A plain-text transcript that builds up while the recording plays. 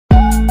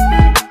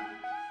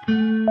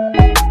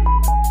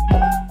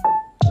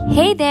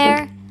Hey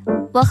there!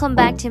 Welcome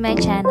back to my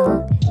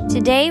channel.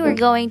 Today we're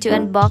going to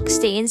unbox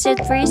the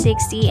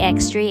Insta360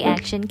 X3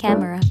 action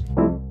camera.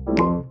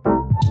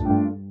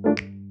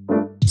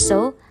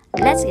 So,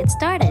 let's get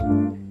started.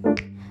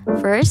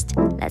 First,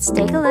 let's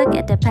take a look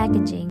at the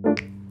packaging.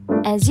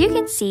 As you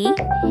can see,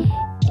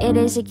 it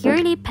is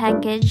securely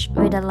packaged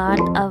with a lot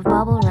of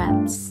bubble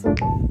wraps.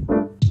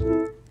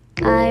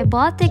 I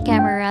bought the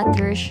camera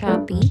through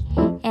Shopee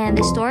and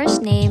the store's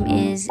name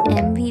is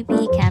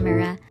MVP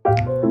Camera.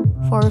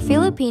 For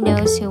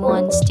Filipinos who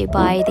wants to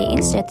buy the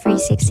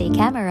Insta360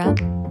 camera,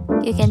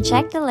 you can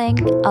check the link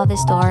of the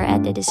store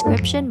at the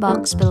description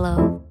box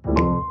below.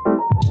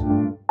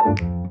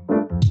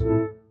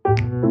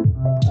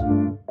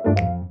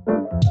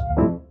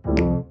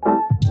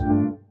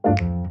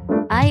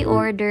 I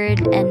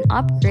ordered an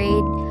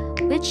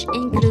upgrade which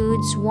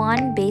includes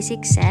one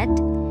basic set,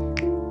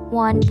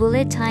 one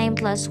bullet time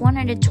plus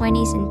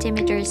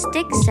 120cm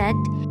stick set,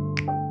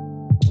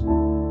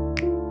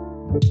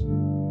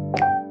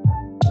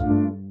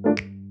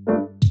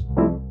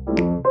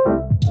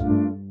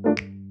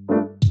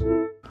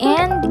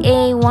 and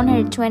a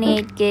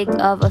 128GB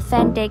of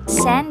authentic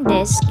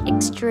SanDisk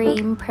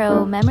Extreme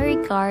Pro memory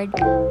card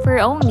for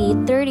only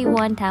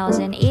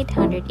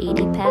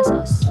 31,880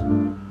 pesos.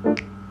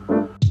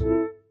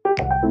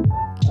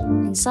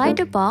 Inside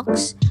the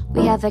box,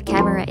 we have the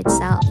camera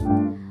itself,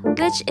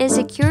 which is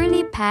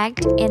securely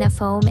packed in a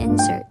foam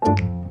insert.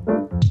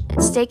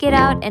 Let's take it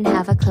out and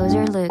have a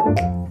closer look.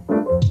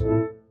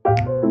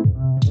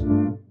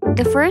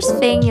 The first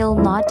thing you'll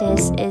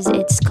notice is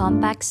its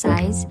compact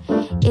size.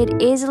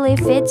 It easily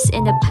fits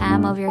in the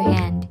palm of your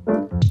hand.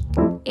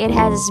 It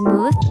has a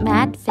smooth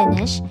matte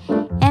finish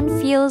and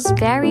feels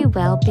very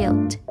well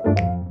built.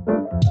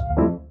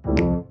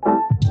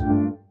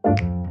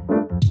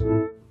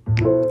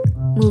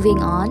 Moving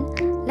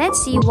on,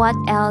 let's see what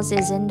else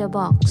is in the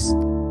box.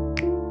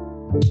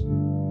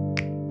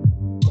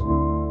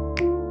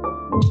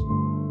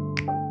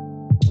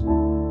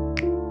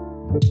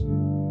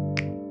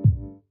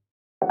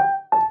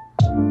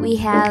 We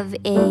have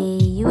a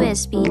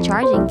USB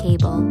charging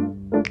cable.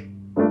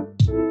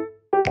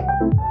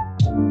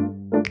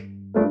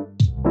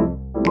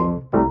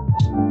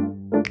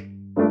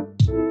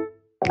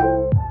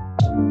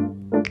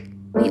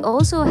 We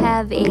also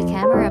have a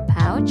camera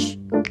pouch,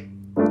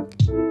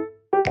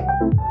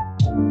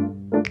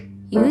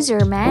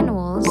 user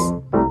manuals,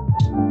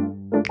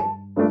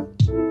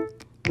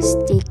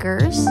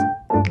 stickers,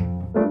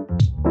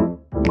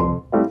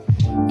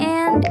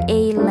 and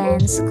a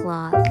lens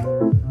cloth.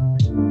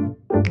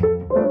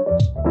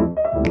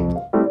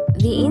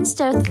 The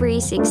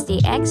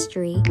Insta360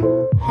 X3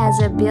 has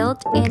a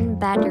built-in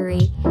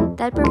battery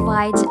that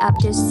provides up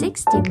to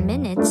 60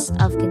 minutes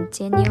of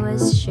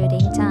continuous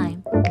shooting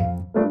time.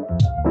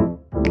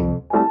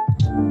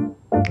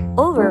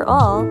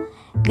 Overall,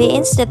 the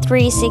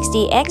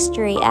Insta360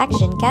 X3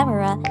 action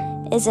camera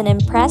is an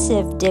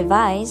impressive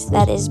device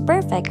that is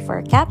perfect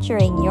for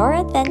capturing your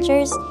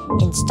adventures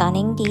in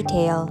stunning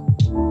detail.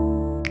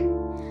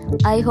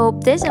 I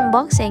hope this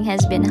unboxing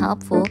has been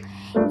helpful,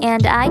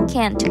 and I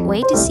can't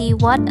wait to see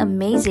what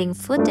amazing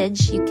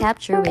footage you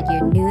capture with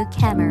your new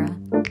camera.